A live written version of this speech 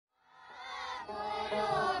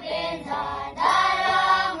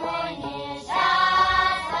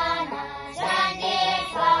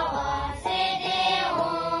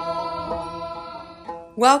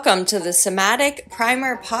Welcome to the Somatic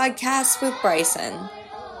Primer Podcast with Bryson,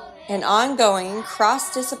 an ongoing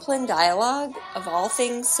cross-discipline dialogue of all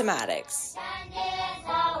things somatics.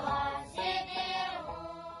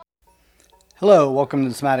 Hello, welcome to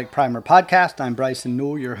the Somatic Primer Podcast. I'm Bryson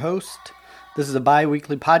Newell, your host. This is a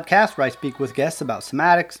bi-weekly podcast where I speak with guests about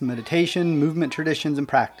somatics, meditation, movement traditions, and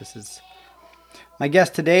practices. My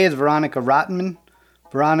guest today is Veronica Rottman.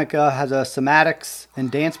 Veronica has a somatics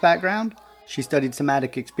and dance background. She studied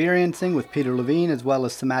somatic experiencing with Peter Levine as well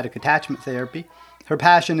as somatic attachment therapy. Her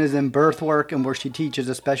passion is in birth work and where she teaches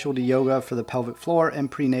a specialty yoga for the pelvic floor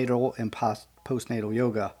and prenatal and postnatal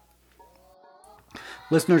yoga.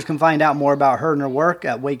 Listeners can find out more about her and her work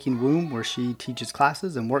at Waking Womb, where she teaches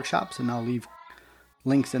classes and workshops, and I'll leave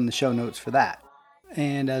links in the show notes for that.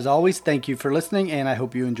 And as always, thank you for listening, and I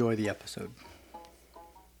hope you enjoy the episode.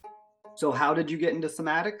 So how did you get into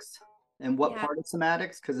somatics? And what part of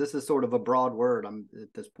somatics? Because this is sort of a broad word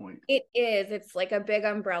at this point. It is. It's like a big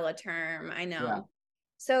umbrella term. I know. Yeah.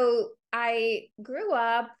 So I grew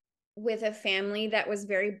up with a family that was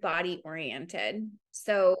very body oriented.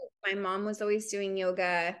 So my mom was always doing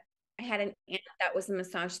yoga. I had an aunt that was a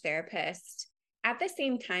massage therapist. At the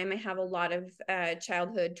same time, I have a lot of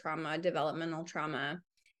childhood trauma, developmental trauma.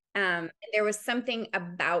 There was something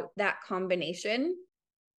about that combination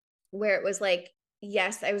where it was like,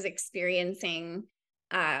 yes, I was experiencing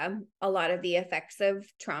a lot of the effects of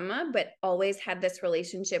trauma, but always had this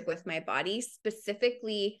relationship with my body,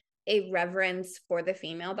 specifically a reverence for the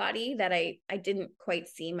female body that I didn't quite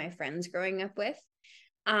see my friends growing up with.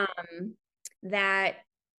 That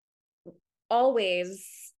always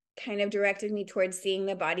kind of directed me towards seeing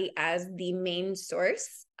the body as the main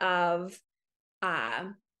source of,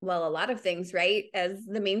 a lot of things, right? As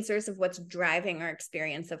the main source of what's driving our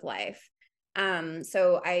experience of life.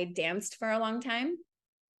 So I danced for a long time.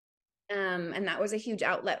 And that was a huge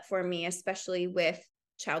outlet for me, especially with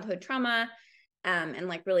childhood trauma, and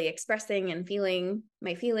like really expressing and feeling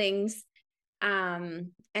my feelings.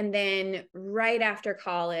 And then right after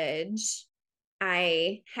college,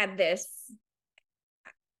 I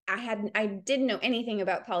didn't know anything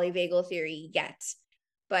about polyvagal theory yet,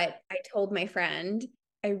 but I told my friend,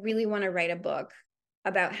 I really want to write a book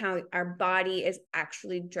about how our body is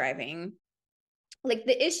actually driving like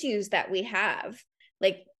the issues that we have,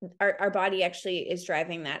 like our body actually is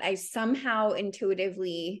driving that. I somehow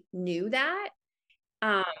intuitively knew that.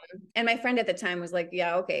 And my friend at the time was like,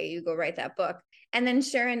 yeah, okay, you go write that book. And then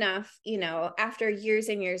sure enough, after years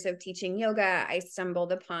and years of teaching yoga, I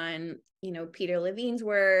stumbled upon, Peter Levine's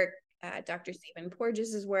work, Dr. Stephen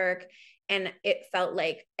Porges's work. And it felt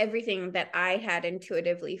like everything that I had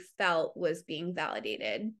intuitively felt was being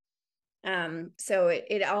validated. So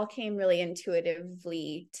it all came really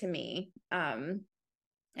intuitively to me.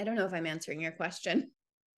 I don't know if I'm answering your question.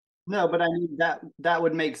 No, but I mean that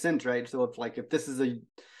would make sense, right? So if this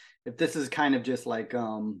is kind of just like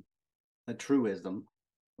a truism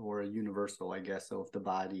or a universal, I guess. So if the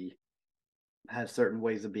body has certain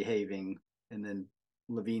ways of behaving, and then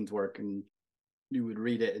Levine's work, and you would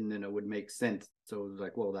read it, and then it would make sense. So it was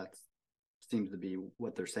like, well, that seems to be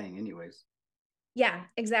what they're saying, anyways. Yeah,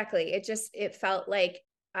 exactly. It felt like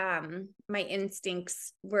my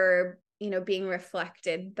instincts were, being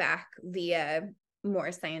reflected back via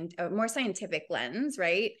more scientific lens,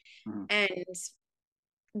 right? Mm-hmm. And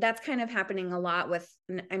that's kind of happening a lot with,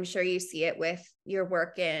 I'm sure you see it with your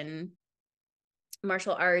work in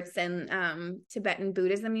martial arts and Tibetan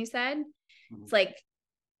Buddhism, you said. Mm-hmm. It's like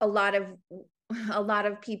a lot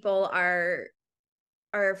of people are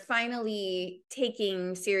finally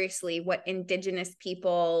taking seriously what indigenous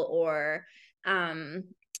people or,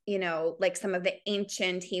 like some of the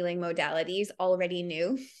ancient healing modalities already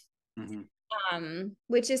knew, mm-hmm.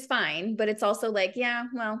 Which is fine, but it's also like, yeah,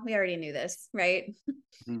 well, we already knew this, right?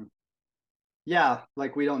 Mm-hmm. Yeah,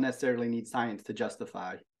 like we don't necessarily need science to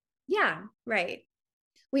justify. Yeah, right.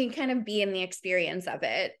 We can kind of be in the experience of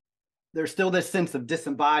it. There's still this sense of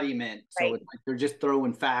disembodiment. So right. It's like they're just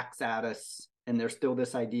throwing facts at us. And there's still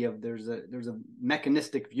this idea of there's a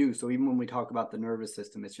mechanistic view. So even when we talk about the nervous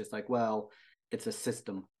system, it's just like, well, it's a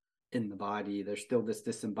system in the body. There's still this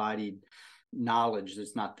disembodied knowledge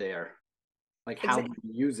that's not there. Like how do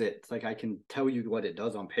we use it? It's like I can tell you what it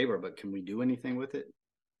does on paper, but can we do anything with it?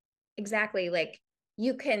 Exactly. Like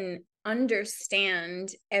you can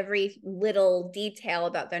understand every little detail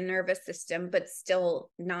about the nervous system, but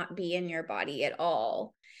still not be in your body at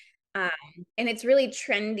all. And it's really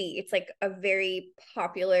trendy. It's like a very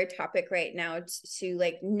popular topic right now to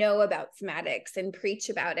like know about somatics and preach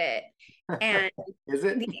about it. And Is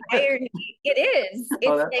it? the irony, it is. Oh,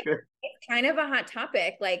 It's that's like good. it's kind of a hot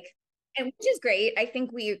topic, like, and which is great. I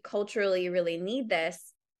think we culturally really need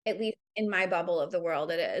this, at least in my bubble of the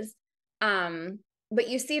world, it is. But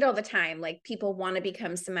you see it all the time. Like people want to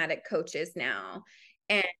become somatic coaches now.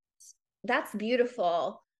 And that's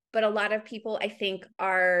beautiful. But a lot of people, I think,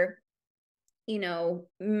 are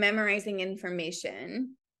memorizing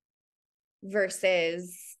information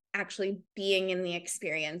versus actually being in the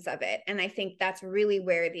experience of it. And I think that's really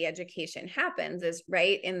where the education happens, is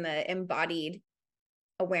right in the embodied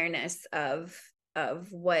awareness of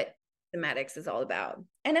what somatics is all about.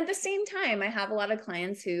 And at the same time, I have a lot of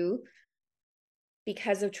clients who,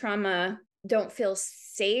 because of trauma, don't feel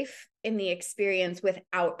safe in the experience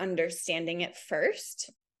without understanding it first.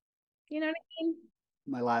 You know what I mean?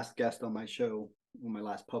 My last guest on my show, on my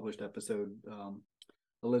last published episode,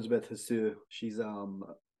 Elizabeth Hasu, she's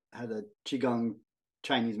had a Qigong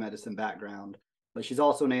Chinese medicine background, but she's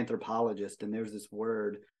also an anthropologist. And there's this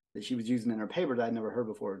word that she was using in her paper that I'd never heard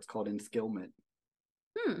before. It's called enskillment.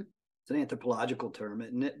 It's an anthropological term,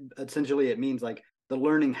 and essentially it means like the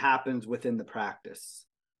learning happens within the practice.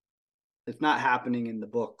 It's not happening in the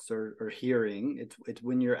books or hearing. It's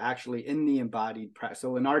when you're actually in the embodied practice.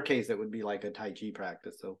 So in our case, it would be like a Tai Chi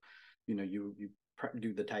practice. So, you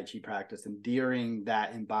do the Tai Chi practice, and during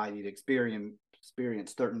that embodied experience,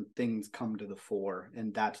 certain things come to the fore,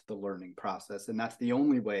 and that's the learning process. And that's the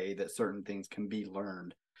only way that certain things can be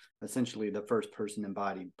learned. Essentially, the first person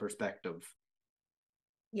embodied perspective.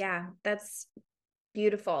 Yeah, that's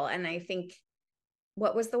beautiful. And I think,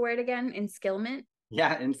 what was the word again? Enskillment?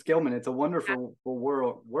 Yeah, and skillment. It's a wonderful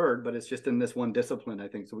word, but it's just in this one discipline, I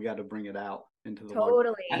think. So we got to bring it out into the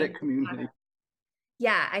larger Totally. community.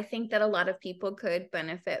 Yeah, I think that a lot of people could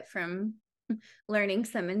benefit from learning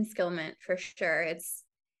some enskillment for sure.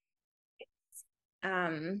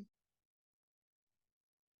 Um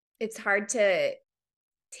it's hard to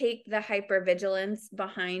take the hypervigilance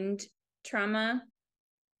behind trauma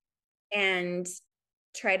and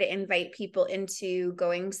try to invite people into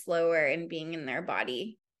going slower and being in their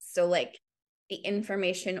body. So like the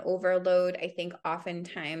information overload, I think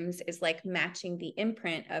oftentimes is like matching the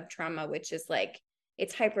imprint of trauma, which is like,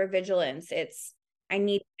 it's hypervigilance. It's I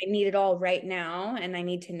need it all right now, and I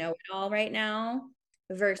need to know it all right now,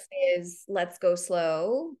 versus let's go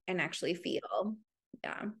slow and actually feel.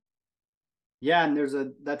 Yeah. Yeah,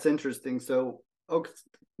 and that's interesting. So okay,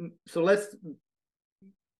 so let's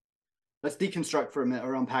deconstruct for a minute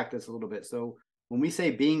or unpack this a little bit. So when we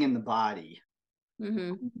say being in the body,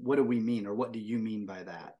 what do we mean, or what do you mean by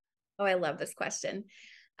that? Oh, I love this question.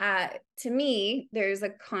 To me, there's a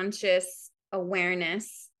conscious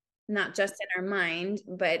awareness, not just in our mind,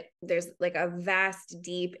 but there's like a vast,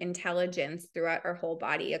 deep intelligence throughout our whole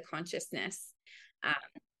body, a consciousness. Um,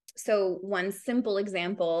 so one simple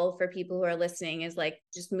example for people who are listening is like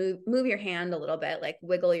just move your hand a little bit, like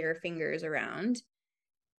wiggle your fingers around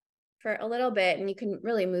for a little bit, and you can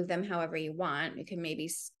really move them however you want. You can maybe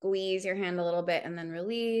squeeze your hand a little bit and then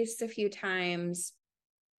release a few times,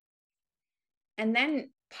 and then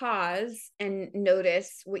pause and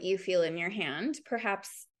notice what you feel in your hand,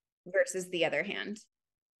 perhaps versus the other hand.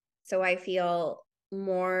 So I feel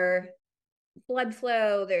more blood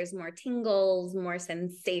flow, there's more tingles, more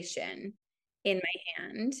sensation in my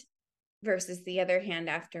hand versus the other hand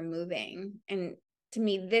after moving. And to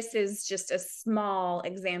me, this is just a small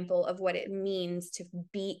example of what it means to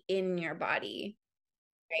be in your body,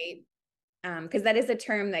 right? Because that is a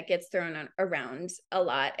term that gets thrown around a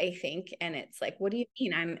lot, I think. And it's like, what do you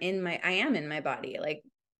mean? I am in my body. Like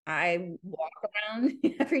I walk around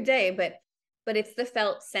every day, but it's the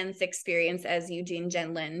felt sense experience, as Eugene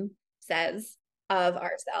Gendlin says, of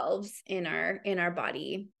ourselves in our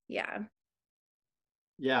body. Yeah.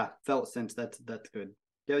 Yeah, felt sense. That's good.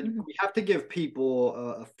 Yeah, we have to give people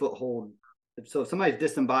a foothold. So if somebody's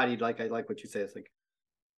disembodied, like I like what you say, it's like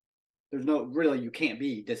there's no really, you can't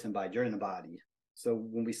be disembodied. You're in the body. So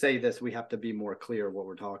when we say this, we have to be more clear what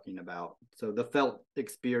we're talking about. So the felt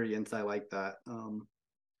experience, I like that.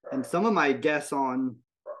 And some of my guests from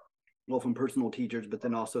personal teachers, but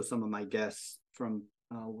then also some of my guests from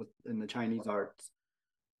in the Chinese arts,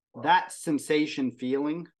 that sensation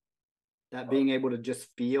feeling, that being able to just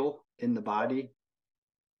feel in the body,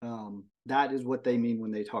 that is what they mean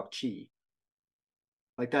when they talk chi.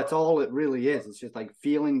 Like that's all it really is. It's just like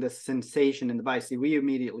feeling the sensation in the body. See, we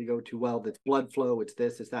immediately go to, well, it's blood flow, it's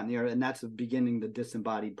this, it's that, and the other, and that's beginning the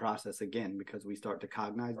disembodied process again, because we start to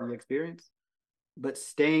cognize the experience. but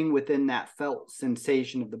staying within that felt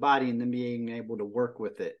sensation of the body and then being able to work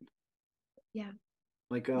with it. Yeah.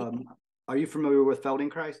 Like, are you familiar with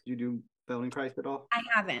Feldenkrais? Do you do Feldenkrais at all? I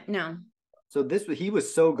haven't, no. So he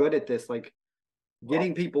was so good at this, like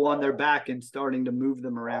getting people on their back and starting to move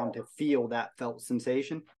them around to feel that felt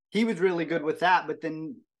sensation. He was really good with that, but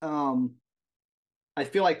then I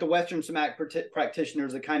feel like the Western somatic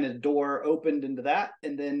practitioners, the kind of door opened into that,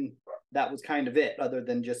 and then that was kind of it, other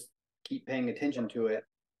than just keep paying attention to it.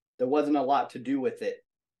 There wasn't a lot to do with it.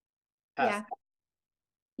 Yeah.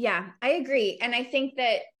 Yeah, I agree. And I think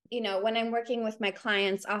that, when I'm working with my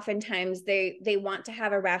clients, oftentimes they want to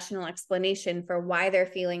have a rational explanation for why they're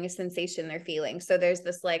feeling a sensation they're feeling. So there's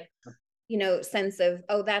this sense of,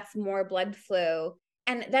 oh, that's more blood flow.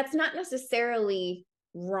 And that's not necessarily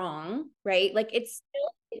wrong, right? Like it's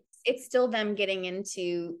still them getting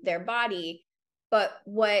into their body. But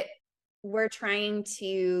what we're trying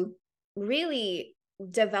to really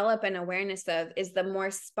develop an awareness of is the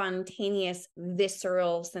more spontaneous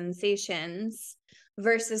visceral sensations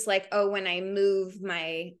versus like, oh, when I move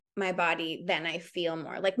my body, then I feel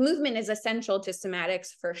more. Like movement is essential to somatics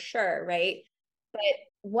for sure, right? But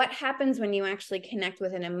what happens when you actually connect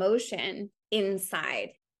with an emotion inside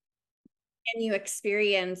and you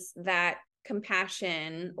experience that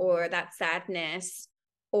compassion or that sadness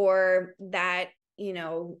or that,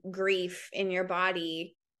 grief in your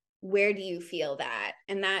body? Where do you feel that?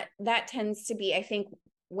 And that tends to be, I think,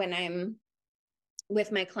 when I'm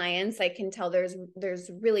with my clients, I can tell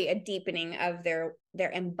there's really a deepening of their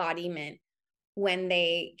embodiment when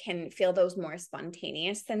they can feel those more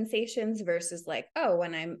spontaneous sensations versus like, oh,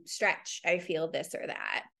 when I'm stretch, I feel this or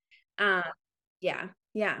that. Yeah.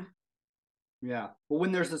 Yeah. Well,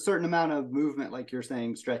 when there's a certain amount of movement, like you're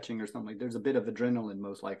saying, stretching or something, like there's a bit of adrenaline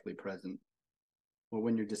most likely present. Or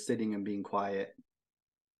when you're just sitting and being quiet,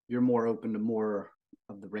 you're more open to more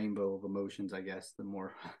of the rainbow of emotions, I guess, the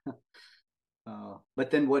more. But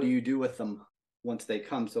then what do you do with them once they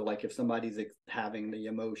come? So like if somebody's having the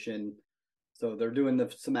emotion, so they're doing the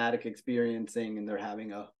somatic experiencing and they're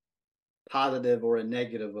having a positive or a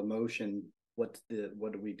negative emotion, what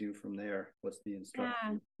do we do from there? What's the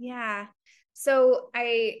instruction? Yeah. So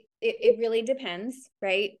it really depends,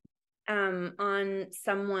 right? On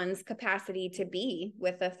someone's capacity to be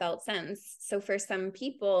with a felt sense. So for some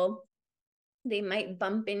people, they might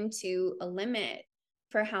bump into a limit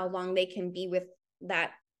for how long they can be with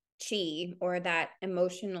that chi or that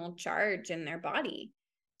emotional charge in their body.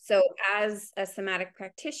 So as a somatic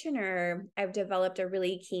practitioner, I've developed a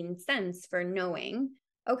really keen sense for knowing,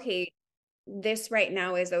 okay, this right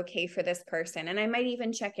now is okay for this person. And I might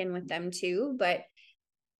even check in with them too, but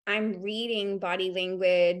I'm reading body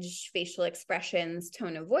language, facial expressions,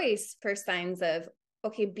 tone of voice for signs of,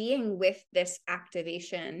 okay, being with this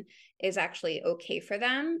activation is actually okay for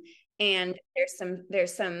them. And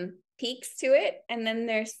there's some peaks to it, and then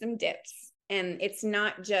there's some dips. And it's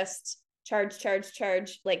not just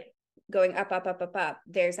charge, like going up, up, up, up, up.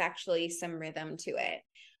 There's actually some rhythm to it.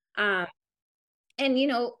 And,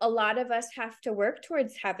 a lot of us have to work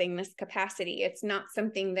towards having this capacity. It's not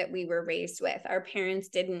something that we were raised with. Our parents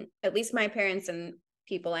didn't, at least my parents and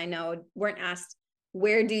people I know, weren't asked,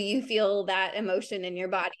 where do you feel that emotion in your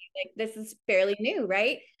body? Like this is fairly new,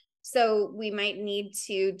 right? So we might need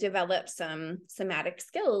to develop some somatic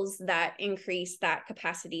skills that increase that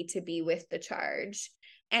capacity to be with the charge.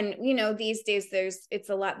 And, these days there's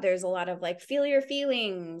a lot of like, feel your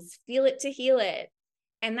feelings, feel it to heal it.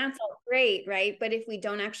 And that's all great, right? But if we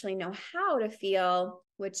don't actually know how to feel,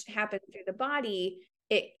 which happens through the body,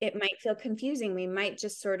 it might feel confusing. We might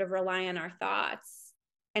just sort of rely on our thoughts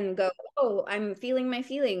and go, oh, I'm feeling my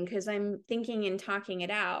feeling because I'm thinking and talking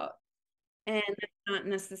it out. And that's not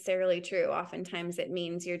necessarily true. Oftentimes it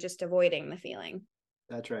means you're just avoiding the feeling.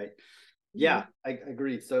 That's right. Yeah, I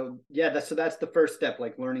agree. So yeah, that's the first step,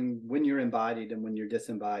 like learning when you're embodied and when you're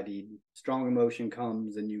disembodied. Strong emotion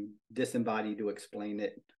comes and you disembody to explain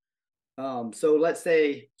it. So let's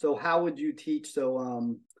say, so how would you teach?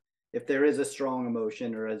 So if there is a strong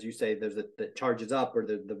emotion, or as you say, there's that charges up, or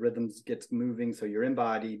the rhythms gets moving, so you're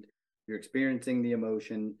embodied, you're experiencing the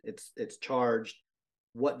emotion, it's charged.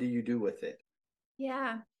 What do you do with it?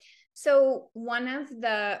 Yeah. So one of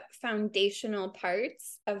the foundational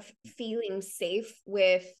parts of feeling safe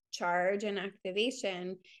with charge and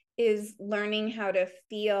activation is learning how to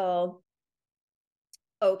feel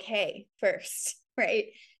okay first, right?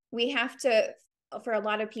 We have to, for a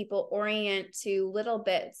lot of people, orient to little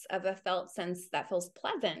bits of a felt sense that feels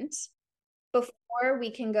pleasant before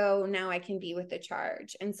we can go, now I can be with the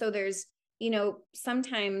charge. And so there's,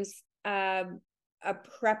 sometimes a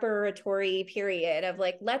preparatory period of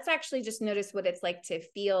like, let's actually just notice what it's like to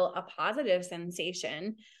feel a positive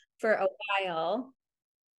sensation for a while,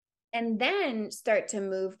 and then start to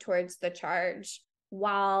move towards the charge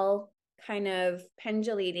while kind of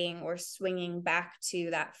pendulating or swinging back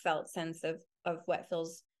to that felt sense of what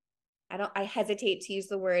feels, I hesitate to use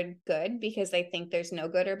the word good because I think there's no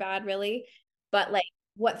good or bad really, but like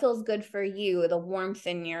what feels good for you, the warmth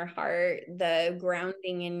in your heart, the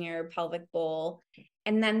grounding in your pelvic bowl.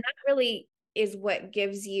 And then that really is what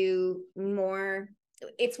gives you more,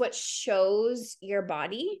 it's what shows your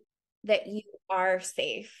body that you are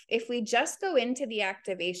safe. If we just go into the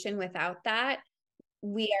activation without that,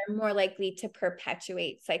 we are more likely to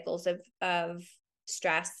perpetuate cycles of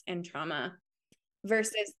stress and trauma,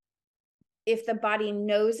 versus if the body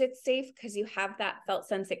knows it's safe because you have that felt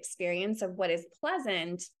sense experience of what is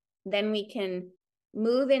pleasant, then we can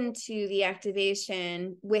move into the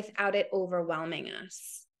activation without it overwhelming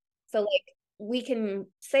us. So like we can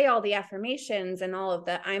say all the affirmations and all of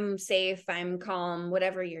the I'm safe, I'm calm,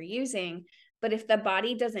 whatever you're using, but if the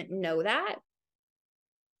body doesn't know that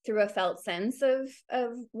through a felt sense of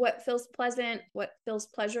what feels pleasant, what feels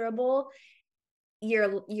pleasurable,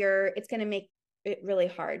 it's going to make it really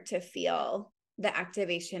hard to feel the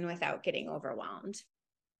activation without getting overwhelmed.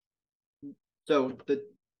 So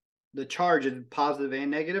the charge is positive and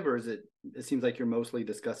negative, or is it seems like you're mostly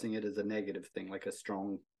discussing it as a negative thing, like a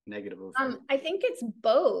strong negative of I think it's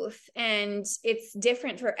both, and it's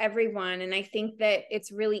different for everyone. And I think that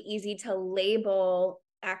it's really easy to label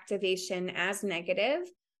activation as negative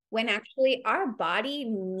when actually our body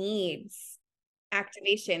needs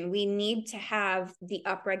activation. We need to have the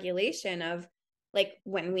upregulation of, like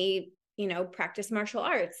when we practice martial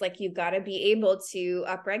arts, like you've got to be able to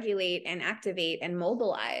upregulate and activate and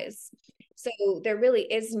mobilize. So there really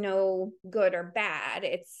is no good or bad.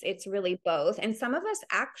 It's really both. And some of us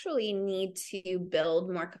actually need to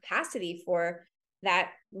build more capacity for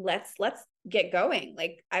that. Let's get going.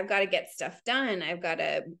 Like I've got to get stuff done. I've got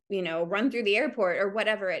to, run through the airport or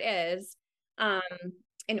whatever it is,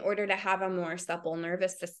 in order to have a more supple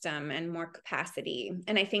nervous system and more capacity.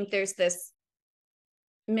 And I think there's this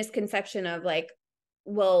misconception of like,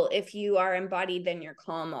 well, if you are embodied, then you're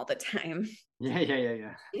calm all the time.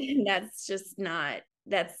 Yeah. That's just not,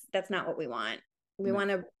 that's not what we want. We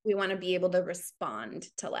want to be able to respond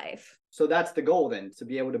to life. So that's the goal then, to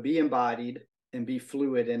be able to be embodied and be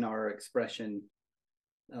fluid in our expression,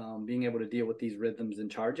 being able to deal with these rhythms and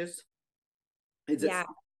charges.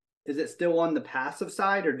 Is it still on the passive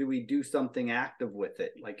side, or do we do something active with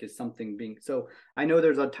it? Like is something being, so I know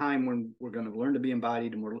there's a time when we're going to learn to be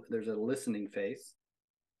embodied and there's a listening phase.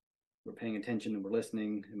 We're paying attention and we're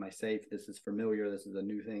listening. Am I safe? This is familiar. This is a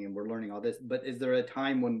new thing. And we're learning all this. But is there a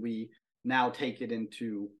time when we now take it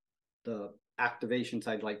into the activation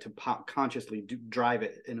side, like to consciously drive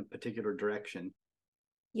it in a particular direction?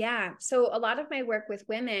 Yeah. So a lot of my work with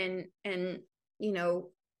women, and,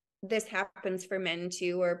 this happens for men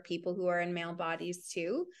too, or people who are in male bodies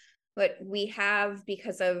too. But we have,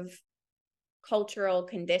 because of cultural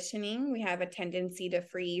conditioning, we have a tendency to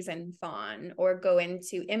freeze and fawn or go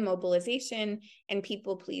into immobilization and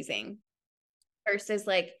people pleasing, versus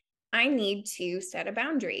like, I need to set a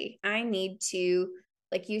boundary. I need to,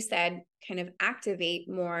 like you said, kind of activate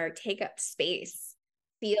more, take up space,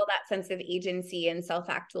 feel that sense of agency and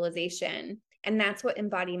self-actualization. And that's what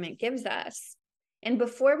embodiment gives us. And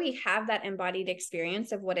before we have that embodied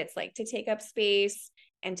experience of what it's like to take up space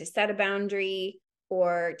and to set a boundary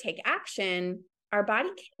or take action, our body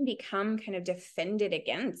can become kind of defended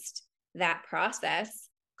against that process,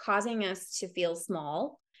 causing us to feel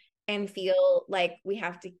small and feel like we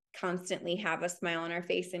have to constantly have a smile on our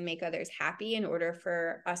face and make others happy in order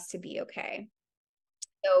for us to be okay.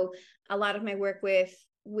 So a lot of my work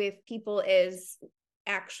with people is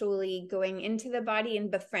actually going into the body and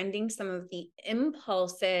befriending some of the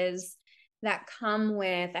impulses that come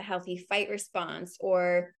with a healthy fight response,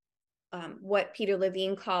 or what Peter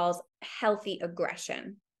Levine calls healthy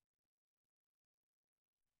aggression.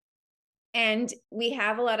 And we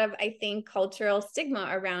have a lot of, I think, cultural stigma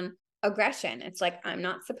around aggression. It's like, I'm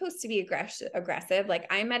not supposed to be aggressive. Like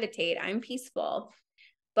I meditate, I'm peaceful.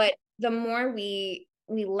 But the more we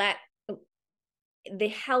let the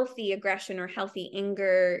healthy aggression or healthy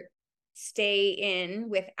anger stay in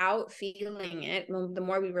without feeling it, the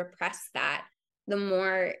more we repress that, the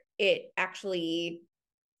more it actually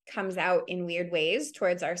comes out in weird ways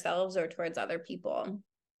towards ourselves or towards other people.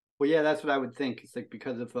 Well, yeah, that's what I would think. It's like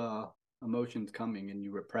because of emotions coming and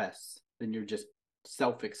you repress, then you're just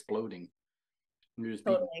self-exploding. You're just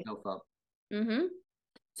beating yourself up. Mm-hmm.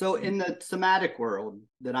 So in the somatic world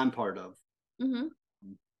that I'm part of, Mm-hmm.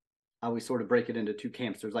 I always sort of break it into two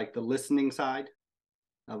camps. There's like the listening side.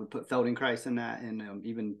 I would put Feldenkrais in that, and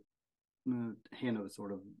even Hannah was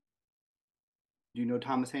sort of. Do you know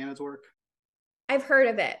Thomas Hanna's work? I've heard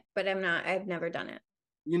of it, but I've never done it.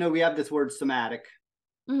 We have this word somatic,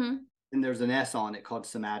 Mm-hmm. and there's an S on it called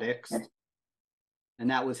somatics. And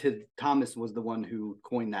that was Thomas was the one who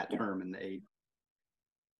coined that term in the 80s.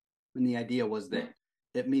 And the idea was that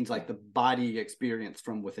it means like the body experience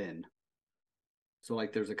from within. So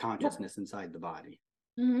like there's a consciousness inside the body,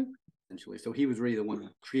 essentially. So he was really the one who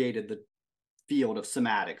created the field of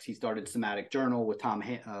somatics. He started Somatic Journal with Don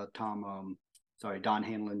Hanlon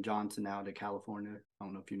Johnson out of California. I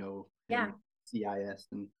don't know if you know him. CIS,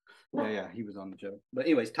 and he was on the show. But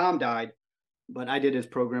anyways, Tom died, but I did his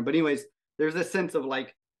program. But anyways, there's this sense of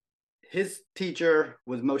like his teacher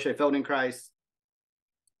was Moshe Feldenkrais,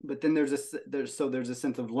 but then there's a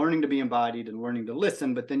sense of learning to be embodied and learning to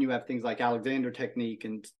listen. But then you have things like Alexander technique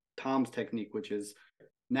and Tom's technique, which is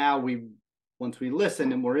now once we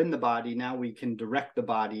listen and we're in the body, now we can direct the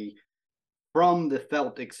body from the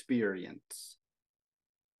felt experience.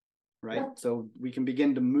 Right. So we can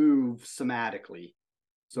begin to move somatically.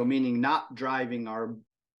 So meaning not driving our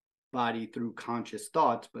body through conscious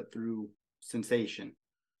thoughts, but through sensation.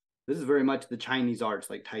 This is very much the Chinese arts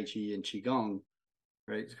like Tai Chi and Qigong,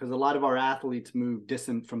 right? Because a lot of our athletes move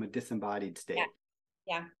from a disembodied state.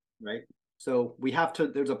 Yeah. Right. So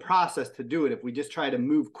there's a process to do it. If we just try to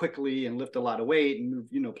move quickly and lift a lot of weight and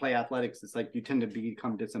move, play athletics, it's like you tend to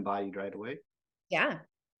become disembodied right away. Yeah.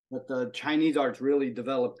 But the Chinese arts really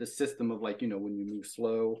developed this system of like, when you move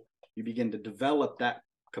slow, you begin to develop that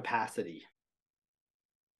capacity.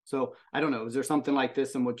 So I don't know, is there something like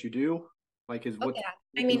this in what you do? Like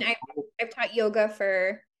I mean, I've taught yoga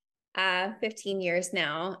for 15 years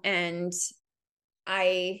now, and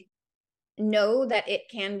I know that it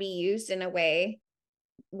can be used in a way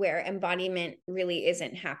where embodiment really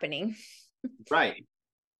isn't happening. Right.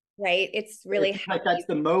 Right. It's really like that's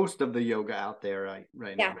the most of the yoga out there right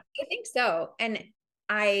now. Yeah, I think so. And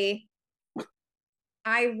I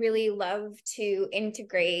really love to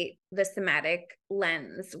integrate the somatic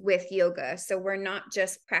lens with yoga. So we're not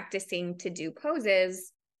just practicing to do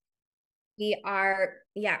poses. We are,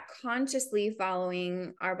 consciously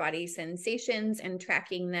following our body sensations and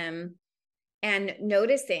tracking them and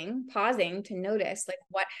pausing to notice like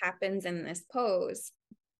what happens in this pose.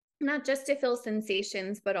 Not just to feel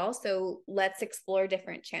sensations, but also let's explore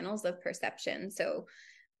different channels of perception. So,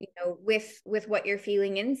 with what you're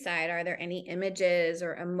feeling inside, are there any images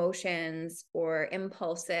or emotions or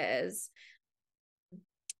impulses?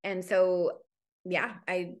 And so,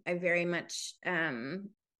 I very much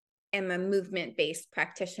am a movement-based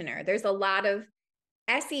practitioner. There's a lot of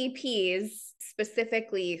SEPs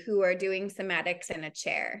specifically who are doing somatics in a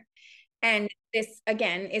chair. And this,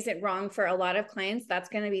 again, isn't wrong for a lot of clients. That's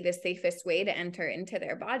going to be the safest way to enter into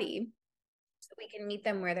their body so we can meet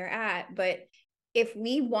them where they're at. But if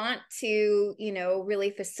we want to,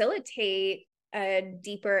 really facilitate a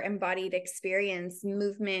deeper embodied experience,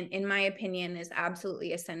 movement, in my opinion, is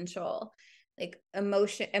absolutely essential. Like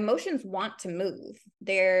emotions want to move.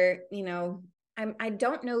 They're, I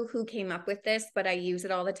don't know who came up with this, but I use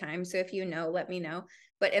it all the time. So if you know, let me know.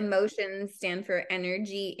 But emotions stand for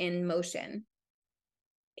energy in motion.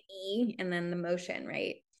 E and then the motion,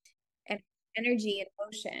 right? And energy in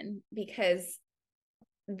motion, because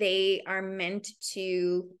they are meant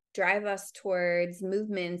to drive us towards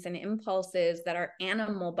movements and impulses that our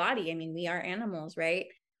animal body, I mean, we are animals, right?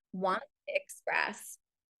 Want to express.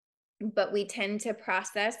 But we tend to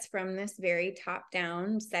process from this very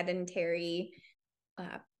top-down, sedentary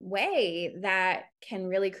way that can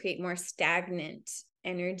really create more stagnant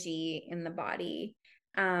energy in the body,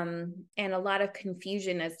 and a lot of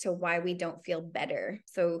confusion as to why we don't feel better.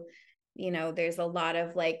 So, there's a lot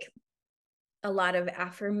of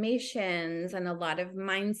affirmations and a lot of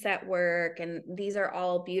mindset work, and these are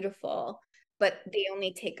all beautiful, but they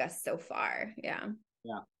only take us so far.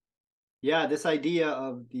 Yeah, this idea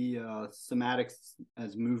of the somatics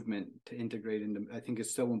as movement to integrate into, I think,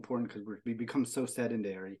 is so important because we become so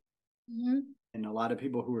sedentary. And a lot of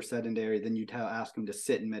people who are sedentary, then you ask them to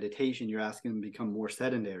sit in meditation, you're asking them to become more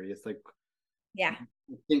sedentary. It's like, I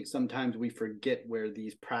think sometimes we forget where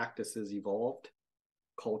these practices evolved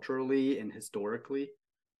culturally and historically.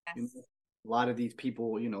 Yes. A lot of these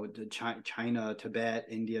people, China, Tibet,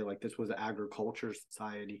 India, like this was an agriculture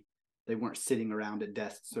society. They weren't sitting around at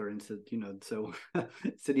desks or so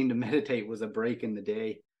sitting to meditate was a break in the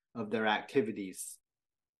day of their activities,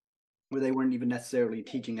 where they weren't even necessarily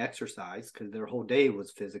teaching exercise because their whole day was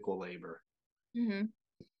physical labor.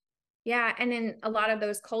 Yeah. And in a lot of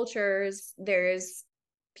those cultures, there's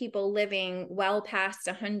people living well past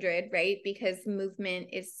 100, right? Because movement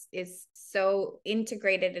is so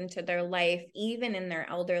integrated into their life, even in their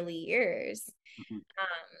elderly years. Mm-hmm.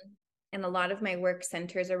 And a lot of my work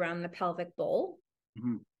centers around the pelvic bowl.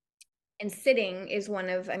 Mm-hmm. And sitting is one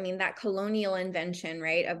of, I mean, that colonial invention,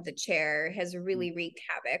 right, of the chair has really wreaked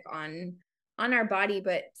havoc on our body,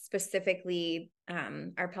 but specifically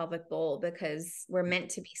our pelvic bowl, because we're meant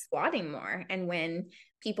to be squatting more. And when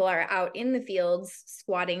people are out in the fields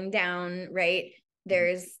squatting down, right,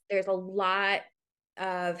 there's a lot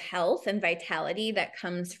of health and vitality that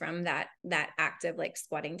comes from that act of like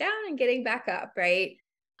squatting down and getting back up, right?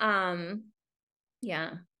 um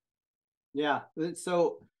yeah. Yeah.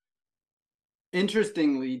 So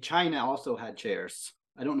interestingly, China also had chairs.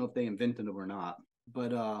 I don't know if they invented them or not, but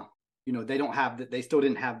they don't have that. They still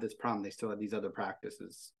didn't have this problem. They still had these other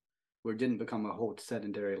practices where it didn't become a whole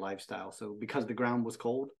sedentary lifestyle. So because the ground was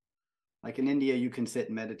cold, like in India, you can sit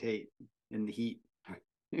and meditate in the heat.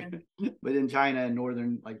 Yeah. But in China and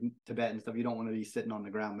northern, like Tibet and stuff, you don't want to be sitting on the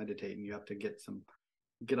ground meditating. You have to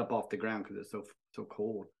get up off the ground because it's so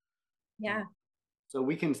cold. Yeah. So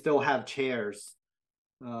we can still have chairs,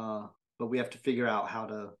 but we have to figure out how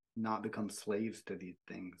to not become slaves to these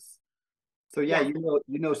things. So yeah, Yeah.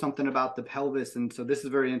 you know something about the pelvis, and so this is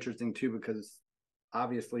very interesting too because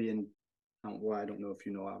obviously well, I don't know if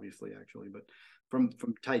you know obviously actually, but from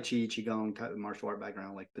Tai Chi, Qigong, martial art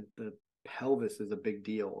background, like the pelvis is a big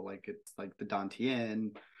deal. Like it's like the Dantian,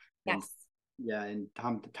 and Yes. yeah, and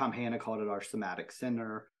Tom Hanna called it our somatic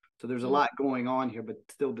center. So there's a Mm. lot going on here, but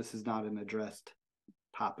still this is not an addressed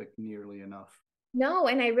topic nearly enough. No,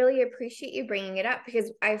 and I really appreciate you bringing it up,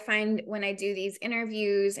 because I find when I do these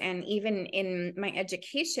interviews and even in my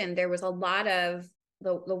education, there was a lot of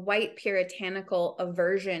the white puritanical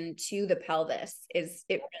aversion to the pelvis. It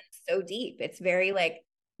runs so deep. It's very like,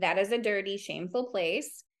 that is a dirty, shameful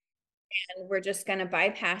place, and we're just going to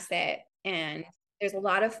bypass it. And there's a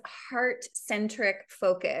lot of heart-centric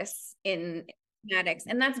focus in somatics,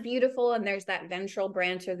 and that's beautiful. And there's that ventral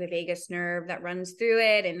branch of the vagus nerve that runs through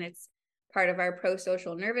it, and it's part of our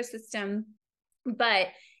pro-social nervous system. But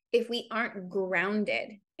if we aren't grounded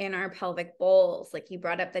in our pelvic bowls, like you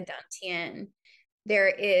brought up the dantian, there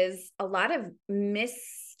is a lot of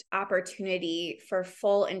missed opportunity for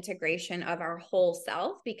full integration of our whole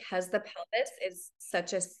self, because the pelvis is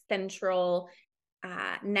such a central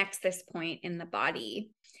nexus point in the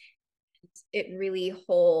body. It really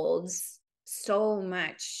holds so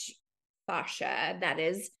much fascia that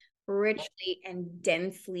is richly and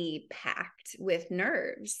densely packed with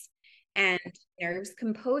nerves, and nerves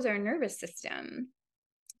compose our nervous system.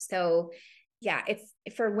 So yeah, it's,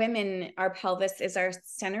 for women, our pelvis is our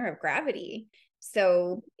center of gravity.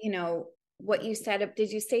 So, what you said,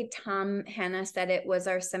 did you say Tom Hanna said it was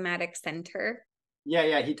our somatic center?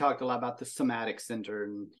 Yeah, he talked a lot about the somatic center,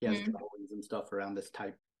 and he has Mhm. drawings and stuff around this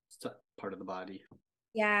part of the body.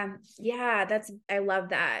 Yeah, yeah, I love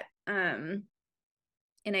that. And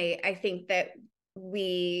I think that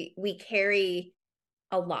we carry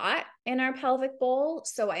a lot in our pelvic bowl,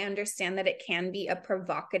 so I understand that it can be a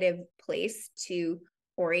provocative place to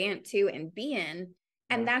orient to and be in.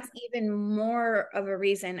 And that's even more of a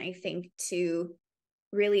reason, I think, to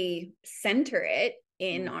really center it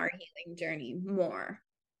in our healing journey more.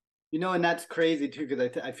 And that's crazy too,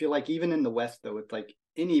 because I feel like even in the West, though, it's like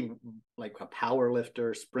any like a power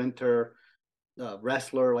lifter, sprinter,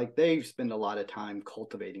 wrestler, like they spend a lot of time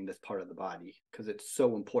cultivating this part of the body because it's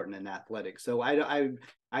so important in athletics. So I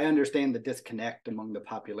understand the disconnect among the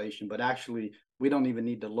population, but actually we don't even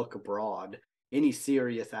need to look abroad. Any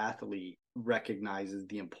serious athlete recognizes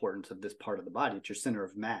the importance of this part of the body. It's your center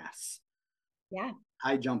of mass. Yeah.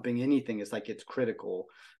 High jumping, anything is like it's critical.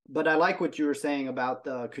 But I like what you were saying about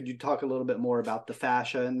could you talk a little bit more about the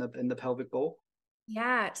fascia in the pelvic bowl?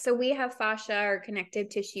 Yeah. So we have fascia or connective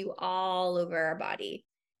tissue all over our body.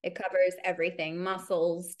 It covers everything: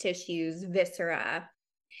 muscles, tissues, viscera.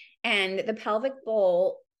 And the pelvic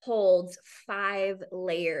bowl holds 5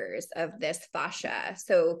 layers of this fascia.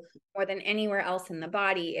 So more than anywhere else in the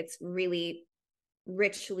body, it's really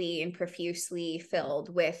richly and profusely filled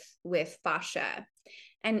with fascia.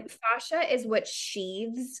 And fascia is what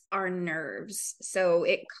sheathes our nerves. So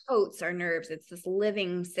it coats our nerves. It's this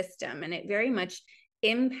living system, and it very much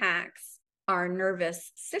impacts our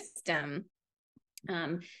nervous system.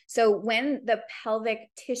 So when the pelvic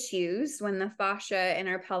tissues, when the fascia in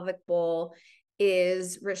our pelvic bowl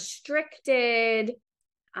is restricted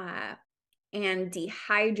and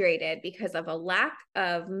dehydrated because of a lack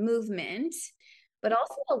of movement, but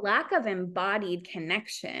also a lack of embodied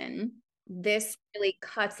connection, this really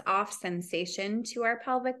cuts off sensation to our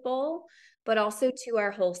pelvic bowl, but also to our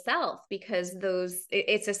whole self, because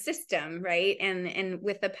it's a system, right? And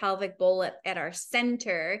with the pelvic bowl at our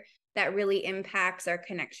center, that really impacts our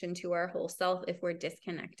connection to our whole self if we're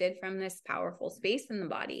disconnected from this powerful space in the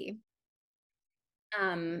body.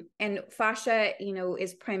 And fascia,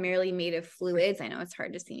 is primarily made of fluids. I know it's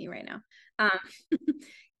hard to see me right now.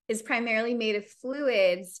 Is primarily made of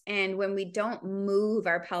fluids. And when we don't move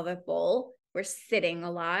our pelvic bowl, we're sitting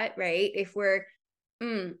a lot, right? If we're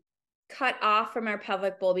cut off from our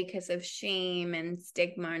pelvic bowl because of shame and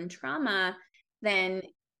stigma and trauma, then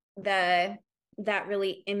that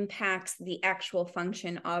really impacts the actual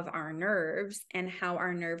function of our nerves and how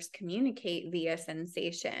our nerves communicate via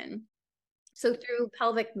sensation. So through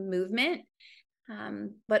pelvic movement,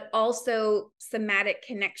 but also somatic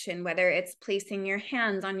connection, whether it's placing your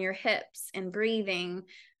hands on your hips and breathing,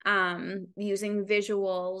 using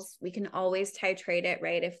visuals, we can always titrate it,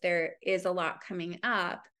 right? If there is a lot coming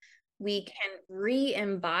up, we can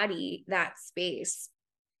re-embody that space.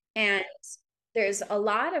 And there's a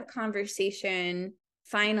lot of conversation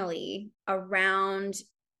finally around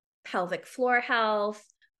pelvic floor health,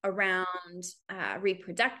 around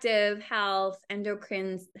reproductive health,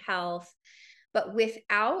 endocrine health, but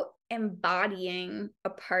without embodying a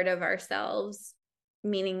part of ourselves,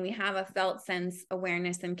 meaning we have a felt sense,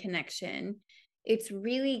 awareness, and connection, it's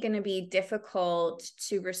really going to be difficult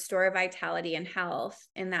to restore vitality and health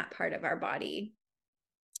in that part of our body.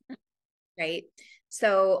 Right.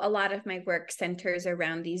 So a lot of my work centers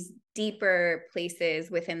around these deeper places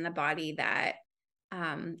within the body that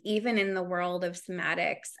even in the world of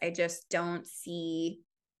somatics, I just don't see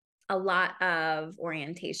a lot of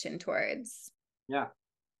orientation towards. Yeah.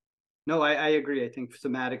 No, I agree. I think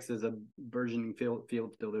somatics is a burgeoning field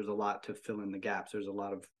still. There's a lot to fill in the gaps. There's a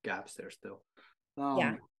lot of gaps there still.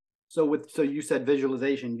 Yeah. So you said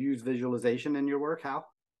visualization, use visualization in your work. How?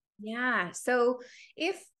 Yeah. So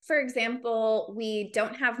if, for example, we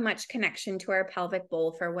don't have much connection to our pelvic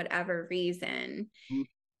bowl for whatever reason,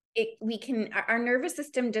 our nervous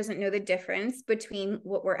system doesn't know the difference between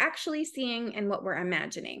what we're actually seeing and what we're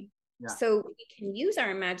imagining. Yeah. So we can use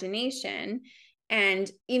our imagination.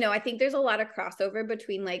 And, I think there's a lot of crossover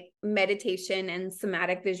between like meditation and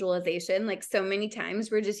somatic visualization. Like so many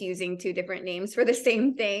times we're just using two different names for the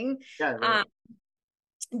same thing. Yeah, right.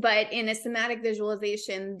 But in a somatic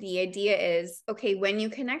visualization, the idea is, okay, when you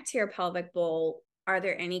connect to your pelvic bowl, are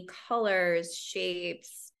there any colors,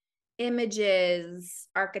 shapes, images,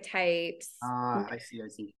 archetypes? I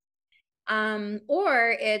see.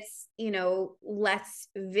 Or it's, let's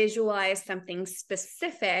visualize something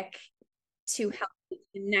specific to help you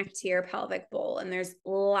connect to your pelvic bowl. And there's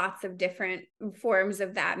lots of different forms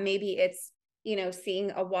of that. Maybe it's,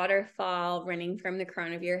 seeing a waterfall running from the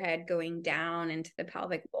crown of your head going down into the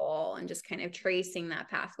pelvic bowl and just kind of tracing that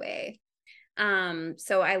pathway.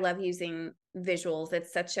 So I love using visuals.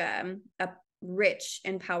 It's such a rich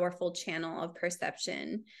and powerful channel of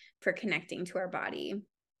perception for connecting to our body.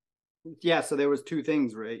 Yeah. So there was two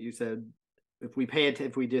things, right? You said if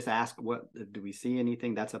we just ask, what do we see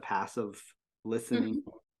anything? That's a passive listening.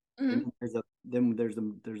 Mm-hmm. And there's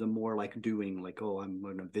a more like doing, like, oh, I'm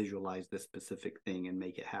going to visualize this specific thing and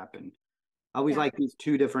make it happen. I always like these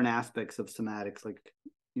two different aspects of somatics. Like,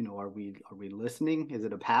 are we listening? Is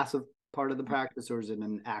it a passive part of the practice, or is it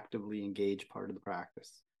an actively engaged part of the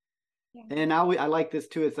practice? Yeah. And I like this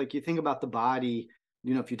too. It's like you think about the body.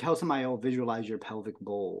 If you tell somebody, "Oh, visualize your pelvic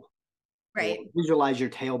bowl," right? Or visualize your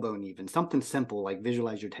tailbone, even something simple like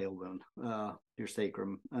visualize your tailbone, your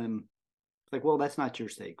sacrum. Like, well, that's not your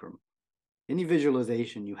sacrum. Any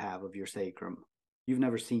visualization you have of your sacrum, you've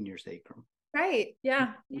never seen your sacrum. Right.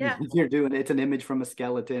 Yeah. Yeah. You're doing it's an image from a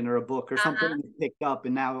skeleton or a book or something you picked up,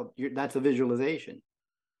 and now that's a visualization.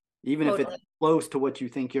 Even if it's close to what you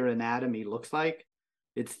think your anatomy looks like,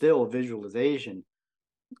 it's still a visualization.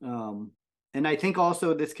 And I think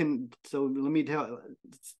also this can. So let me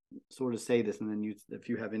sort of say this, and then if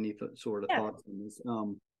you have any sort of thoughts on this.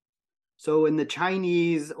 So in the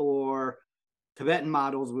Chinese or Tibetan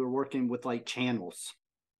models, we were working with like channels.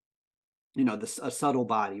 A subtle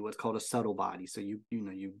body, what's called a subtle body. So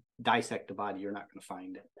you dissect the body, you're not going to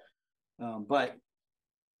find it. But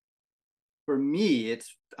for me,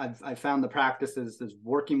 I've found the practices is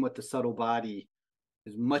working with the subtle body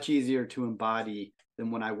is much easier to embody than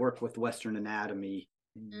when I work with Western anatomy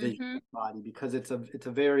visual body, because it's a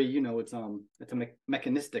very it's a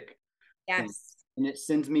mechanistic thing. And it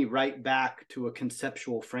sends me right back to a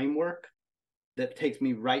conceptual framework that takes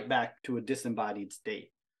me right back to a disembodied state,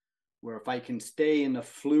 where if I can stay in a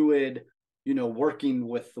fluid working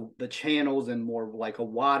with the channels and more like a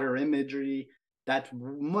water imagery, that's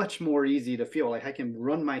much more easy to feel. Like I can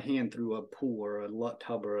run my hand through a pool or a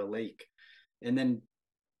tub or a lake and then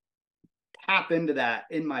tap into that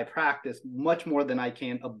in my practice much more than I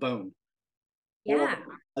can a bone or Yeah.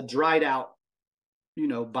 a dried out,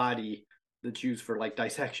 body that's used for like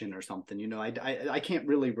dissection or something. I can't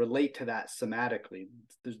really relate to that somatically.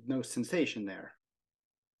 There's no sensation there.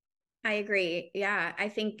 I agree. Yeah. I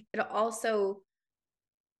think it also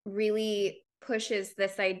really pushes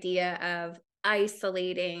this idea of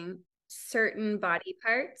isolating certain body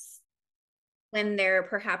parts when there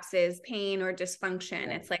perhaps is pain or dysfunction.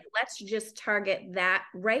 It's like, let's just target that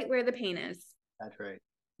right where the pain is. That's right.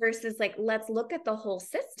 Versus like, let's look at the whole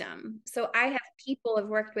system. So I have people I've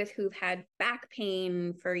worked with who've had back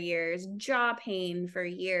pain for years, jaw pain for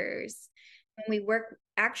years. And we work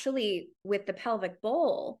actually with the pelvic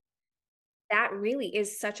bowl. That really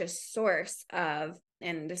is such a source of,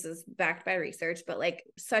 and this is backed by research, but like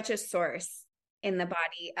such a source in the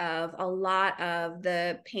body of a lot of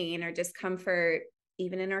the pain or discomfort,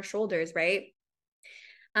 even in our shoulders, right?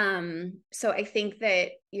 So I think that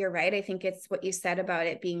you're right. I think it's what you said about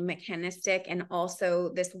it being mechanistic and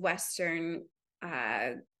also this Western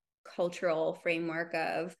cultural framework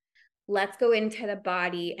of let's go into the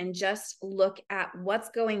body and just look at what's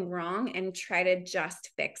going wrong and try to just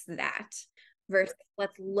fix that versus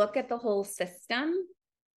let's look at the whole system,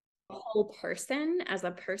 the whole person as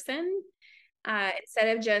a person,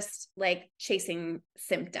 instead of just like chasing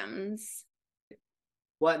symptoms.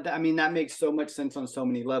 Well, I mean, that makes so much sense on so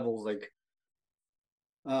many levels. Like,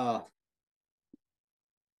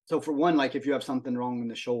 so for one, like if you have something wrong in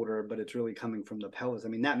the shoulder, but it's really coming from the pelvis, I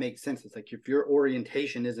mean, that makes sense. It's like if your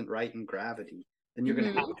orientation isn't right in gravity, then you're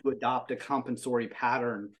going to have to adopt a compensatory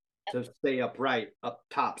pattern to stay upright up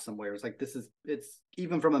top somewhere. It's like it's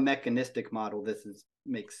even from a mechanistic model,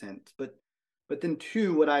 makes sense. But then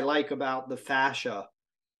two, what I like about the fascia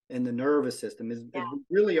and the nervous system is we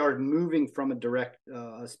really are moving from a direct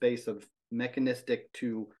space of mechanistic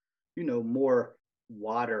to, more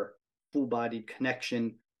water, full bodied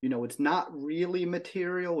connection. It's not really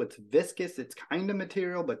material. It's viscous. It's kind of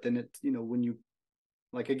material, but then it's, when you,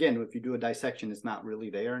 like, again, if you do a dissection, it's not really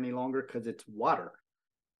there any longer because it's water.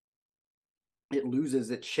 It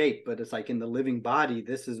loses its shape, but it's like in the living body,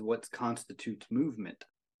 this is what constitutes movement.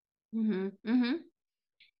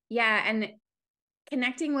 Yeah. And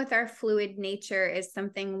connecting with our fluid nature is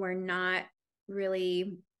something we're not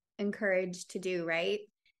really encouraged to do, right?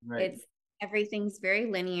 It's everything's very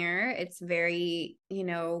linear. It's very,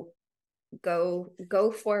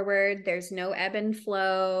 go forward. There's no ebb and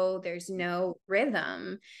flow. There's no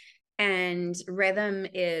rhythm. And rhythm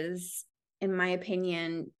is, in my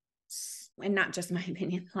opinion, and not just my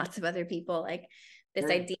opinion, lots of other people, like this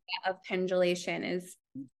idea of pendulation is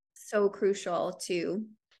so crucial to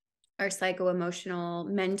our psycho-emotional,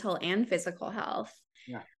 mental, and physical health.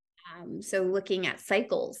 Yeah. So looking at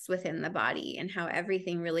cycles within the body and how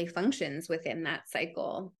everything really functions within that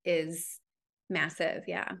cycle is massive.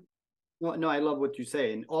 Yeah. No, I love what you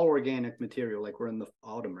say. And all organic material, like we're in the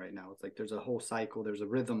autumn right now. It's like there's a whole cycle, there's a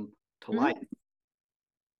rhythm to life.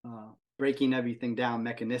 Breaking everything down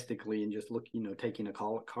mechanistically and just taking a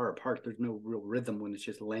car apart, there's no real rhythm when it's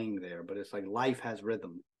just laying there. But it's like life has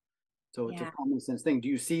rhythm. So it's a common sense thing. Do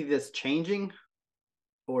you see this changing?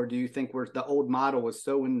 Or do you think the old model was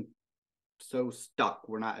so stuck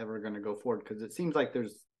we're not ever going to go forward? Because it seems like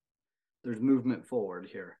there's movement forward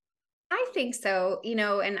here. I think so,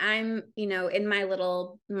 and I'm, in my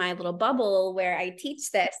little bubble where I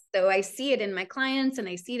teach this. So I see it in my clients and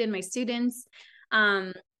I see it in my students.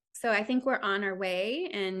 So I think we're on our way,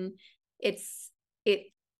 and it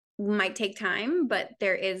might take time, but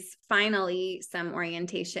there is finally some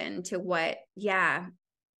orientation to what, a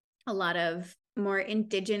lot of more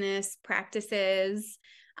indigenous practices,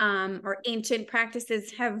 or ancient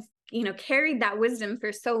practices have, carried that wisdom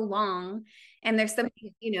for so long. And there's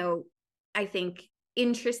something, I think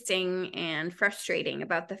interesting and frustrating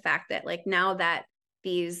about the fact that like now that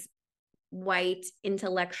these white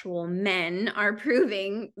intellectual men are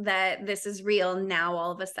proving that this is real, now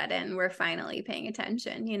all of a sudden we're finally paying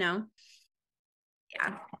attention.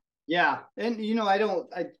 Yeah. And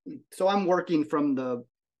so I'm working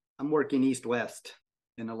east west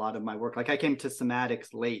in a lot of my work. Like I came to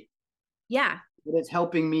somatics late. But it's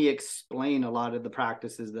helping me explain a lot of the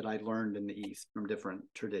practices that I learned in the East from different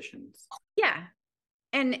traditions. Yeah.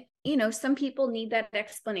 And, some people need that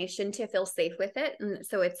explanation to feel safe with it. And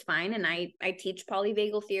so it's fine. And I teach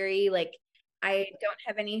polyvagal theory. Like I don't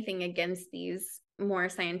have anything against these more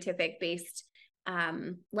scientific based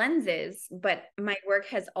lenses, but my work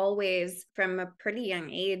has always, from a pretty young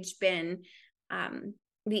age, been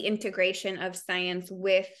the integration of science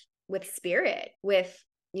with spirit, with,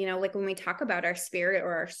 like when we talk about our spirit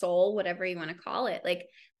or our soul, whatever you want to call it, like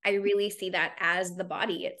I really see that as the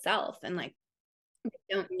body itself, and like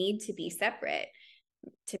they don't need to be separate.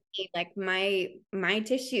 To me, like my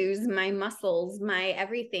tissues, my muscles, my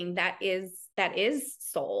everything, that is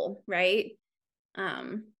soul, right?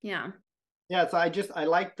 Yeah. Yeah, so I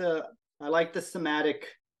like the somatic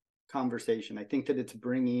conversation. I think that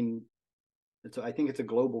I think it's a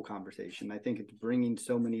global conversation. I think it's bringing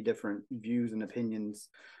so many different views and opinions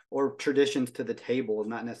or traditions to the table,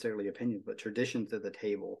 not necessarily opinions, but traditions to the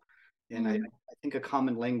table. And I think a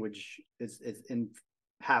common language is in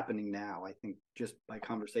happening now. I think just by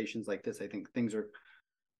conversations like this, I think things are,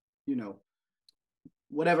 you know,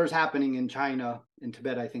 whatever's happening in China and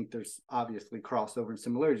Tibet, I think there's obviously crossover and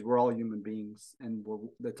similarities. We're all human beings, and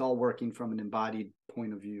it's all working from an embodied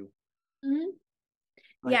point of view.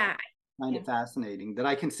 Mm-hmm. Yeah, I find it fascinating that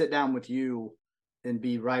I can sit down with you and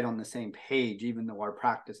be right on the same page, even though our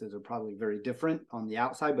practices are probably very different on the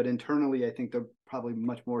outside, but internally, I think they're probably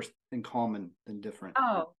much more in common than different.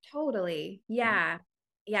 Oh, totally. Yeah.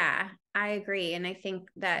 Yeah, I agree. And I think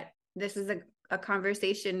that this is a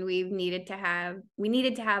conversation we needed to have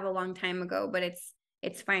a long time ago, but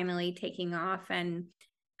it's finally taking off. And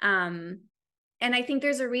I think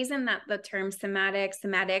there's a reason that the term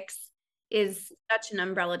somatics is such an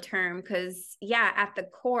umbrella term, because yeah, at the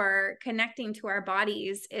core, connecting to our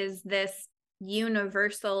bodies is this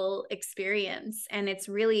universal experience. And it's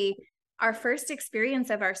really our first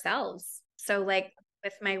experience of ourselves. So like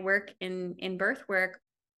with my work in birth work,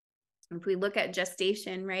 if we look at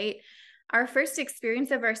gestation, right, our first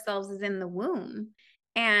experience of ourselves is in the womb.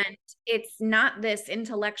 And it's not this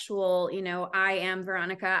intellectual, I am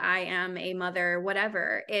Veronica, I am a mother,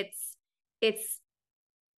 whatever. It's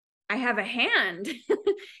I have a hand.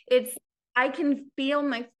 It's I can feel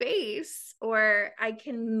my face, or I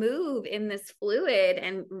can move in this fluid,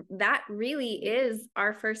 and that really is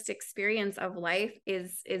our first experience of life,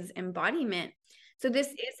 is embodiment. So this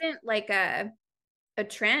isn't like a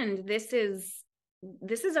trend. This is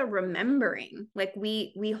a remembering. Like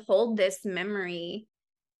we hold this memory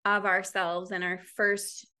of ourselves, and our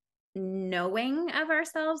first knowing of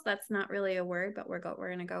ourselves, that's not really a word, but we're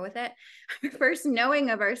going to go with it. Our first knowing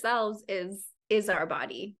of ourselves is our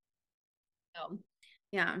body. So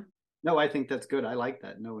yeah. No, I think that's good. I like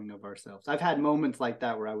that, knowing of ourselves. I've had moments like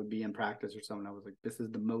that where I would be in practice or something. I was like, this is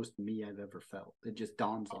the most me I've ever felt. It just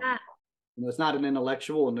dawns on me. It's not an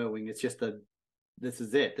intellectual knowing. It's just this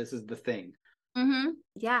is it. This is the thing.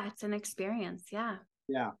 Yeah, it's an experience. Yeah.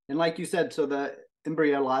 Yeah. And like you said, so the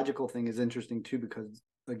embryological thing is interesting too, because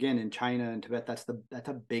again, in China and Tibet, that's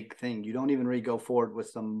a big thing. You don't even really go forward with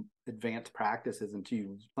some advanced practices until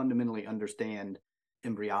you fundamentally understand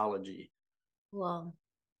embryology. Well,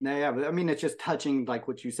 yeah, but I mean, it's just touching, like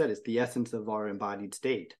what you said, it's the essence of our embodied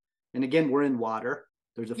state. And again, we're in water.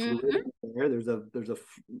 There's a fluid there. There's a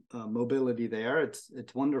mobility there. It's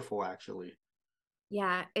wonderful, actually.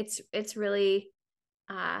 Yeah, it's really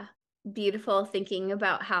beautiful thinking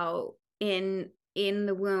about how in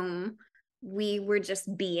the womb we were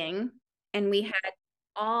just being, and we had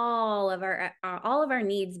all of our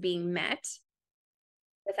needs being met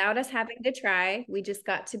without us having to try. We just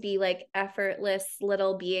got to be like effortless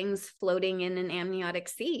little beings floating in an amniotic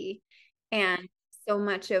sea. And so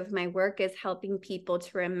much of my work is helping people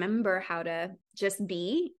to remember how to just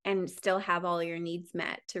be and still have all your needs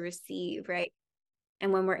met to receive, right?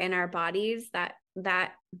 And when we're in our bodies,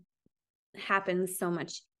 that happens so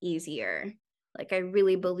much easier. Like I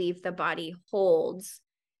really believe the body holds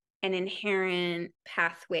an inherent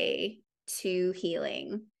pathway to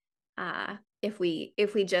healing, if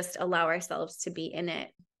we just allow ourselves to be in it.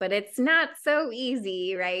 But it's not so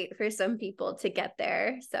easy, right, for some people to get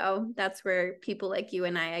there. So that's where people like you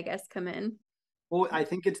and I guess, come in. Well, I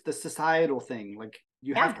think it's the societal thing. Like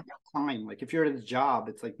you have to have time. Like if you're at a job,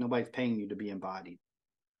 it's like nobody's paying you to be embodied.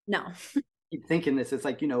 No. Keep thinking this. It's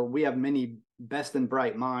like, we have many best and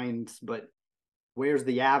bright minds, but where's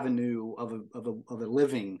the avenue of a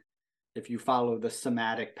living if you follow the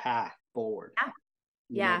somatic path forward?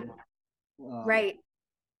 Yeah. Right.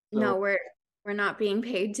 So, no, we're not being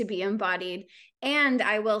paid to be embodied. And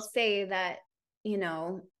I will say that,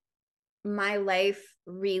 my life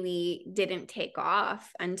really didn't take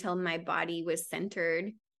off until my body was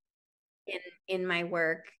centered in my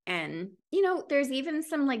work. And there's even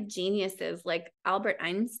some like geniuses like Albert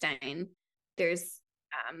Einstein. There's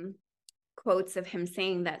quotes of him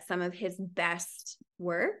saying that some of his best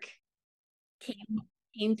work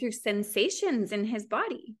came through sensations in his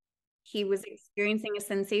body. He was experiencing a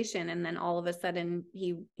sensation, and then all of a sudden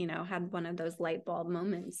he, had one of those light bulb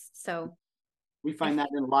moments. So we find that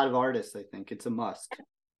in a lot of artists. I think it's a must.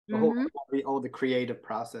 The whole all the creative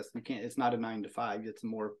process. You can't. It's not a 9 to 5. It's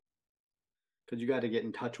more because you got to get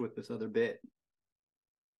in touch with this other bit.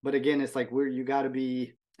 But again, it's like you got to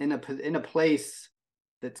be in a place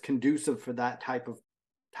that's conducive for that type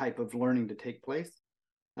of learning to take place.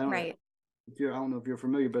 I don't know I don't know if you're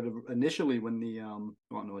familiar, but initially when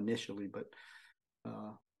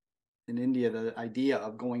in India, the idea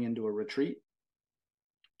of going into a retreat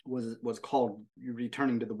was called you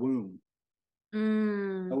returning to the womb.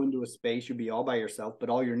 Go into a space, you'd be all by yourself, but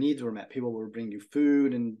all your needs were met. People would bring you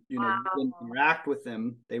food, and you didn't interact with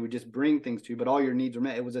them. They would just bring things to you, but all your needs were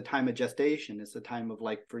met. It was a time of gestation. It's a time of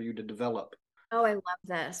like for you to develop. Oh, I love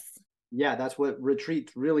this. Yeah, that's what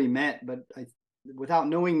retreats really meant. But without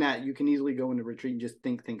knowing that, you can easily go into retreat and just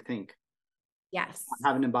think. Yes.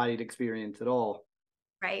 Not have an embodied experience at all.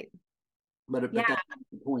 Right. But that's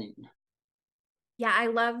the point. Yeah, I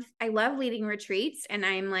love leading retreats, and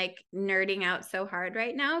I'm like nerding out so hard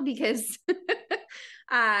right now because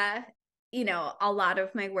a lot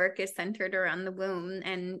of my work is centered around the womb.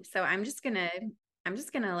 And so I'm just gonna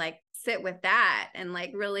like sit with that and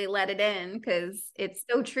like really let it in, because it's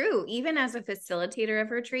so true. Even as a facilitator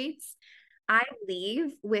of retreats, I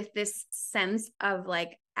leave with this sense of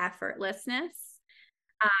like effortlessness.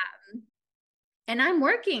 And I'm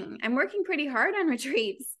working pretty hard on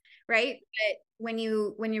retreats, right? But when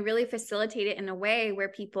you really facilitate it in a way where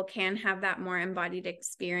people can have that more embodied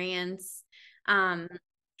experience,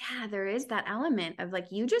 there is that element of like,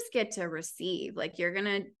 you just get to receive. Like you're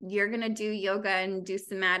gonna do yoga and do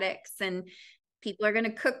somatics, and people are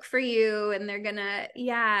gonna cook for you, and they're gonna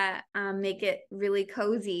make it really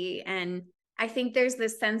cozy. And I think there's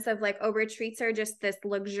this sense of like, oh, retreats are just this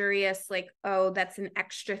luxurious, like, oh, that's an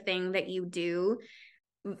extra thing that you do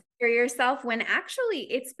for yourself, when actually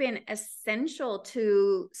it's been essential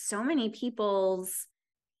to so many people's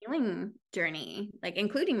healing journey, like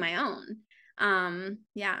including my own. Well,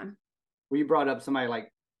 you brought up somebody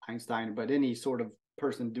like Einstein, but any sort of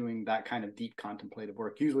person doing that kind of deep contemplative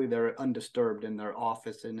work, usually they're undisturbed in their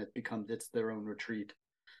office, and it's their own retreat,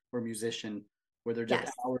 or musician, where they're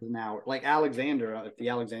just hours and hours. Like Alexander, the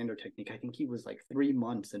Alexander technique, I think he was like 3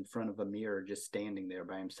 months in front of a mirror, just standing there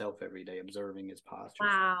by himself every day, observing his posture.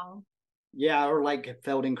 Wow. Yeah, or like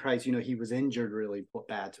Feldenkrais, he was injured really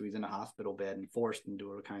bad, so he's in a hospital bed and forced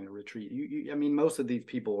into a kind of retreat. I mean, most of these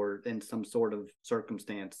people are in some sort of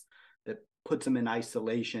circumstance that puts them in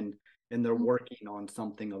isolation, and they're working on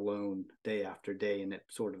something alone day after day, and it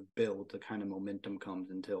sort of builds, a kind of momentum comes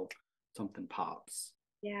until something pops.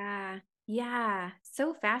 Yeah,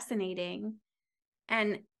 so fascinating.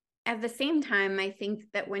 And at the same time, I think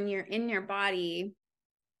that when you're in your body,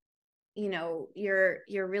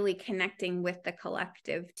 you're really connecting with the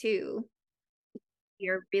collective too.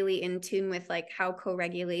 You're really in tune with like how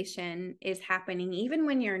co-regulation is happening, even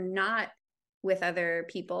when you're not with other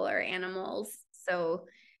people or animals. So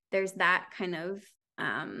there's that kind of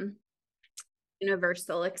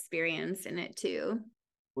universal experience in it too.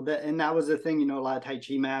 Well, that was the thing, a lot of Tai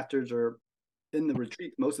Chi masters are in the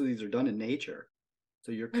retreats. Most of these are done in nature.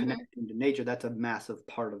 So you're connecting to nature. That's a massive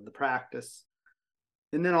part of the practice.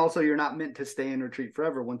 And then also, you're not meant to stay in retreat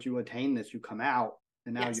forever. Once you attain this, you come out,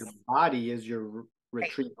 and now your body is your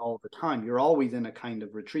retreat all the time. You're always in a kind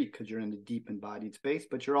of retreat because you're in a deep embodied space,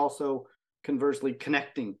 but you're also conversely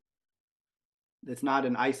connecting. It's not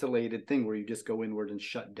an isolated thing where you just go inward and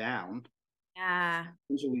shut down. Yeah.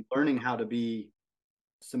 Usually learning how to be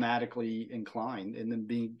somatically inclined, and then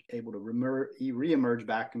being able to reemerge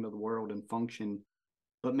back into the world and function,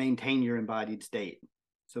 but maintain your embodied state.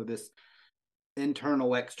 So this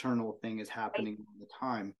internal external thing is happening all the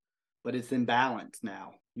time, but it's in balance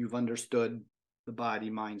now. You've understood the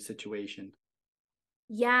body mind situation.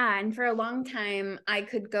 Yeah, and for a long time I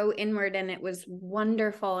could go inward, and it was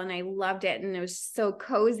wonderful, and I loved it, and it was so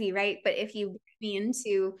cozy, right? But if you bring me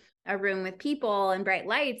into a room with people and bright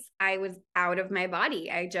lights, I was out of my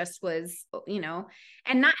body. I just was, and not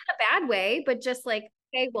in a bad way, but just like,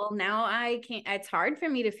 okay, well, now I can't, it's hard for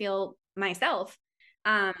me to feel myself.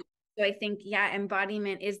 So I think,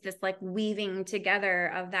 embodiment is this like weaving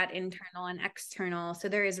together of that internal and external. So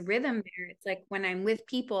there is rhythm there. It's like when I'm with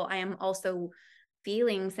people, I am also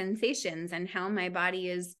feeling sensations and how my body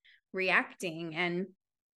is reacting. And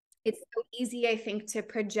it's so easy, I think, to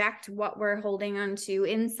project what we're holding onto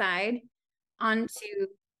inside onto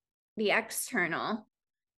the external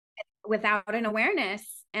without an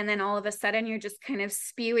awareness and then all of a sudden you're just kind of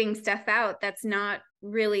spewing stuff out that's not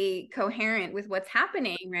really coherent with what's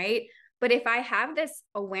happening, right? But if I have this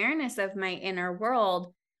awareness of my inner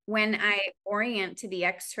world, when I orient to the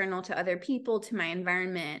external, to other people, to my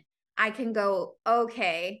environment, I can go,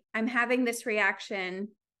 okay, I'm having this reaction.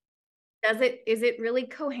 Is it really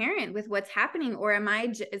coherent with what's happening, or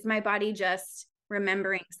is my body just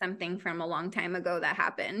remembering something from a long time ago that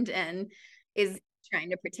happened and is trying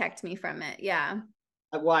to protect me from it? Yeah.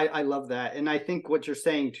 Well, I love that. And I think what you're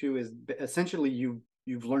saying too is essentially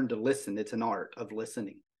you've learned to listen. It's an art of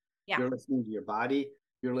listening. Yeah. You're listening to your body,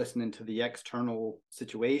 you're listening to the external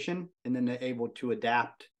situation, and then they're able to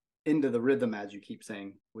adapt into the rhythm, as you keep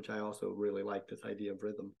saying, which I also really like this idea of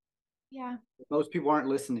rhythm. Yeah. Most people aren't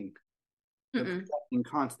listening. They're Mm-mm. projecting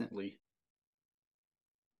constantly.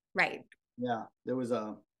 Right. Yeah. There was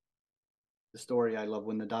the story I love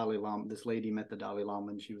when the Dalai Lama, this lady met the Dalai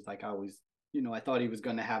Lama, and she was like, I always, I thought he was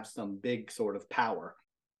going to have some big sort of power.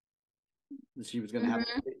 She was going to have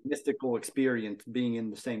a mystical experience being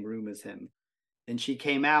in the same room as him. And she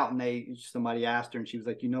came out and somebody asked her, and she was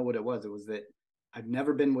like, you know what it was? It was that I've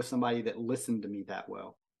never been with somebody that listened to me that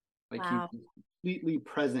well. Like he Wow. was completely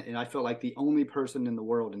present, and I felt like the only person in the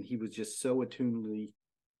world, and he was just so attunedly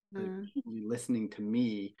listening to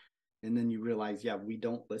me. And then you realize, yeah, we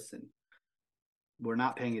don't listen. We're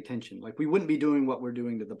not paying attention. Like we wouldn't be doing what we're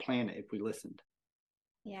doing to the planet if we listened.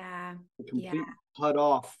 Yeah. We're Yeah. completely cut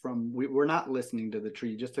off from. We're not listening to the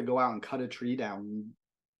tree. Just to go out and cut a tree down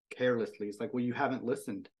carelessly, it's like, well, you haven't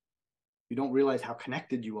listened. You don't realize how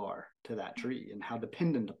connected you are to that tree and how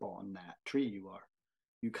dependent upon that tree you are.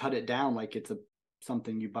 You cut it down like it's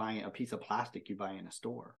something you buy, a piece of plastic you buy in a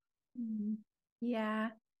store. Yeah.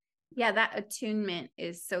 Yeah, that attunement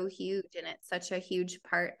is so huge, and it's such a huge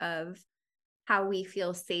part of how we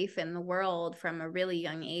feel safe in the world from a really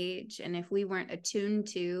young age. And if we weren't attuned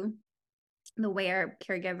to the way our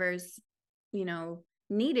caregivers,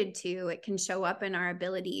 needed to, it can show up in our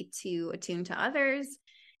ability to attune to others,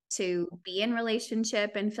 to be in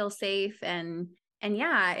relationship and feel safe. And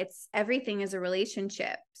yeah, it's everything is a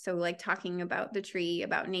relationship. So like talking about the tree,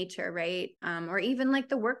 about nature, right? Or even like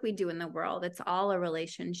the work we do in the world, it's all a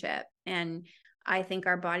relationship. And I think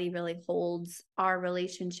our body really holds our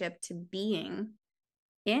relationship to being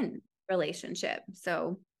in relationship.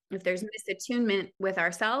 So if there's misattunement with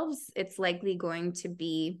ourselves, it's likely going to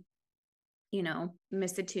be,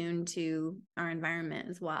 misattuned to our environment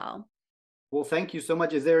as well. Well, thank you so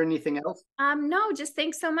much. Is there anything else? No, just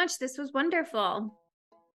thanks so much. This was wonderful.